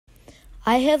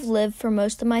I have lived for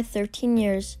most of my 13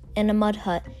 years in a mud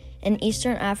hut in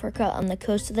eastern Africa on the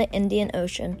coast of the Indian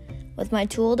Ocean with my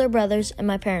two older brothers and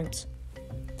my parents.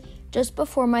 Just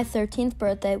before my 13th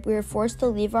birthday, we were forced to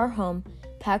leave our home,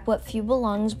 pack what few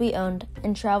belongings we owned,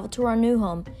 and travel to our new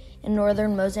home in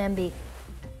northern Mozambique.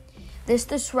 This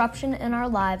disruption in our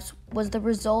lives was the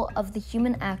result of the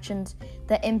human actions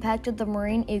that impacted the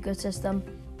marine ecosystem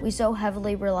we so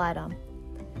heavily relied on.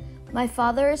 My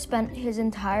father has spent his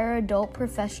entire adult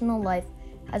professional life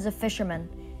as a fisherman,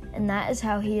 and that is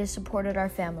how he has supported our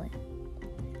family.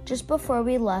 Just before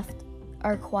we left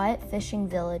our quiet fishing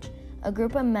village, a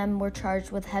group of men were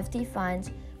charged with hefty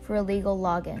fines for illegal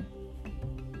logging.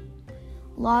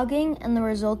 Logging and the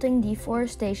resulting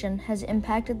deforestation has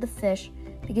impacted the fish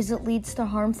because it leads to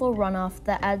harmful runoff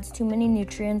that adds too many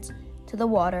nutrients to the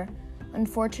water,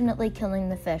 unfortunately killing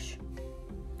the fish.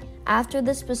 After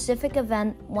this specific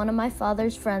event, one of my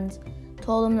father's friends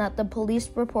told him that the police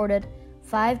reported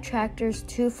 5 tractors,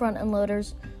 2 front-end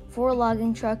loaders, 4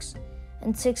 logging trucks,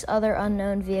 and 6 other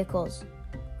unknown vehicles.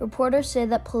 Reporters say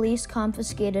that police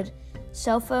confiscated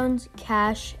cell phones,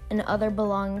 cash, and other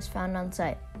belongings found on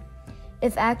site.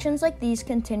 If actions like these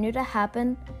continue to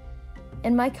happen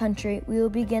in my country, we will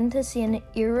begin to see an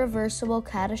irreversible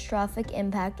catastrophic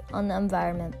impact on the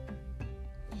environment.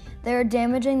 They are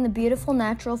damaging the beautiful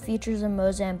natural features of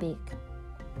Mozambique.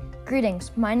 Greetings,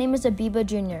 my name is Abiba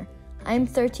Jr. I am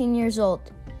 13 years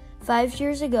old. 5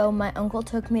 years ago, my uncle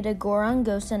took me to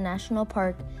Gorongosa National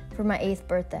Park for my 8th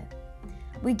birthday.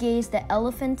 We gazed at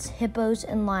elephants, hippos,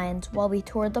 and lions while we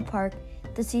toured the park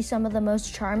to see some of the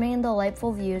most charming and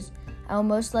delightful views I will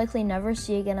most likely never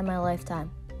see again in my lifetime.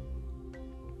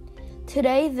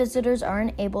 Today, visitors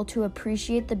aren't able to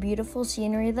appreciate the beautiful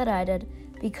scenery that I did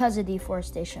because of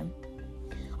deforestation.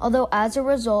 Although as a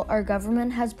result, our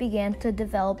government has begun to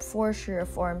develop forestry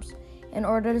reforms in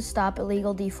order to stop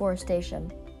illegal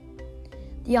deforestation.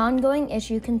 The ongoing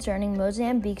issue concerning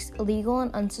Mozambique's illegal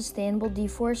and unsustainable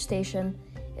deforestation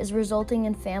is resulting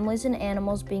in families and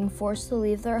animals being forced to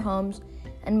leave their homes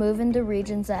and move into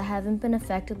regions that haven't been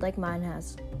affected like mine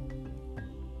has.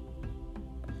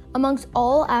 Amongst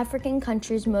all African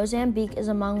countries, Mozambique is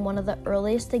among one of the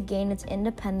earliest to gain its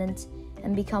independence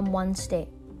and become one state.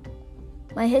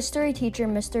 My history teacher,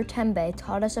 Mr. Tembe,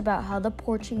 taught us about how the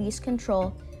Portuguese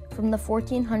control from the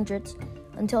 1400s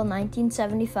until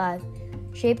 1975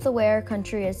 shaped the way our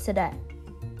country is today.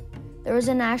 There was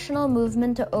a national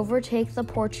movement to overtake the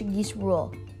Portuguese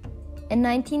rule. In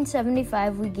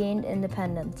 1975, we gained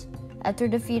independence after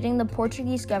defeating the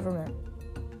Portuguese government.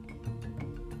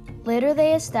 Later,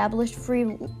 they established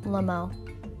Frelimo,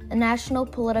 a national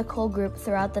political group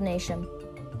throughout the nation.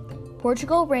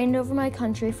 Portugal reigned over my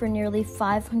country for nearly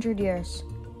 500 years.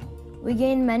 We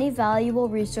gained many valuable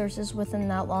resources within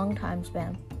that long time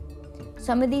span.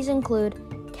 Some of these include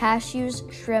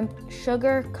cashews, shrimp,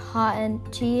 sugar, cotton,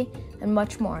 tea, and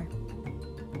much more.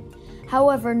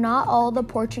 However, not all the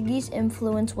Portuguese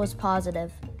influence was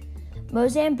positive.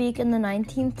 Mozambique in the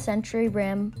 19th century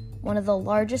ran one of the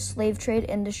largest slave trade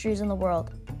industries in the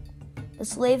world. The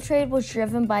slave trade was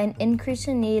driven by an increase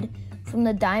in need from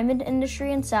the diamond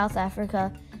industry in South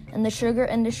Africa and the sugar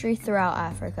industry throughout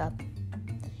Africa.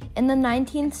 In the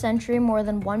 19th century, more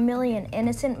than 1 million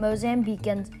innocent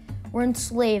Mozambicans were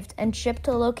enslaved and shipped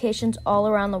to locations all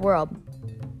around the world.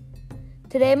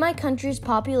 Today, my country's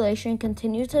population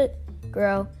continues to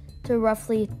grow to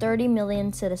roughly 30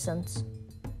 million citizens.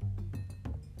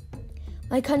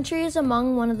 My country is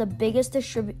among one of the biggest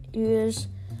distributors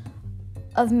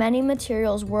of many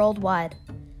materials worldwide,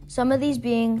 some of these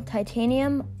being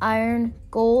titanium, iron,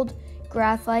 gold,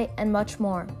 graphite, and much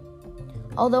more.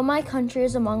 Although my country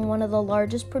is among one of the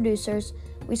largest producers,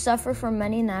 we suffer from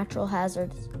many natural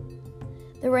hazards.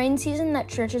 The rain season that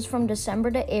stretches from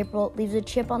December to April leaves a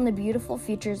chip on the beautiful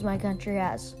features my country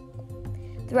has.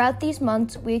 Throughout these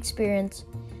months, we experience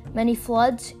many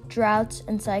floods, droughts,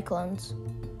 and cyclones.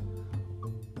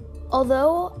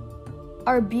 Although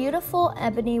our beautiful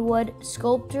ebony wood,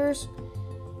 sculptures,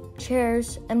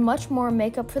 chairs, and much more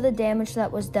make up for the damage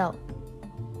that was dealt.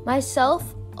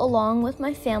 Myself, along with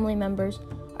my family members,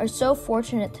 are so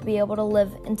fortunate to be able to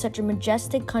live in such a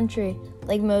majestic country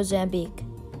like Mozambique.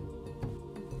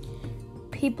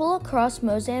 People across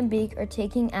Mozambique are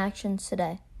taking actions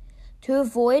today to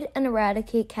avoid and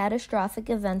eradicate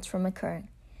catastrophic events from occurring.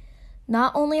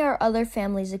 Not only are other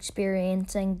families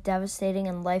experiencing devastating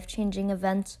and life-changing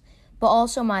events, but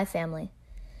also my family.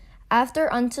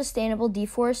 After unsustainable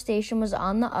deforestation was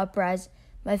on the uprise,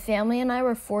 my family and I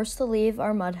were forced to leave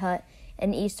our mud hut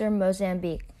in eastern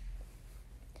Mozambique.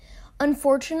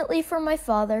 Unfortunately for my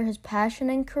father, his passion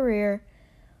and career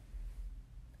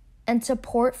and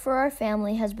support for our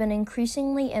family has been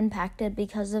increasingly impacted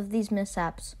because of these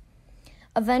mishaps.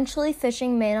 Eventually,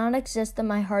 fishing may not exist in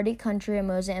my hardy country of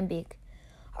Mozambique.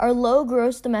 Our low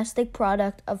gross domestic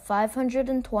product of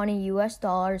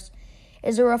 $520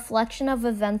 is a reflection of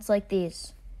events like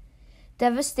these.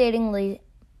 Devastatingly,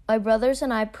 my brothers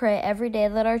and I pray every day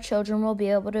that our children will be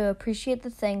able to appreciate the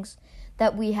things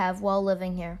that we have while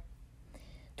living here.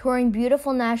 Touring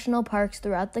beautiful national parks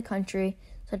throughout the country,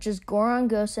 such as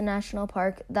Gorongosa National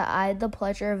Park, that I had the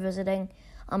pleasure of visiting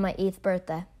on my 8th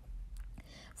birthday.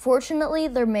 Fortunately,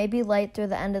 there may be light through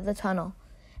the end of the tunnel,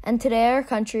 and today our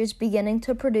country is beginning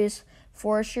to produce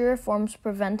forestry reforms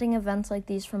preventing events like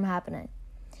these from happening.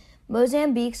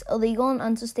 Mozambique's illegal and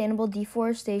unsustainable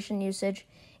deforestation usage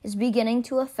is beginning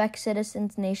to affect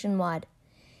citizens nationwide.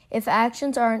 If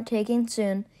actions aren't taken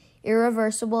soon,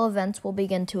 irreversible events will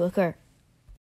begin to occur.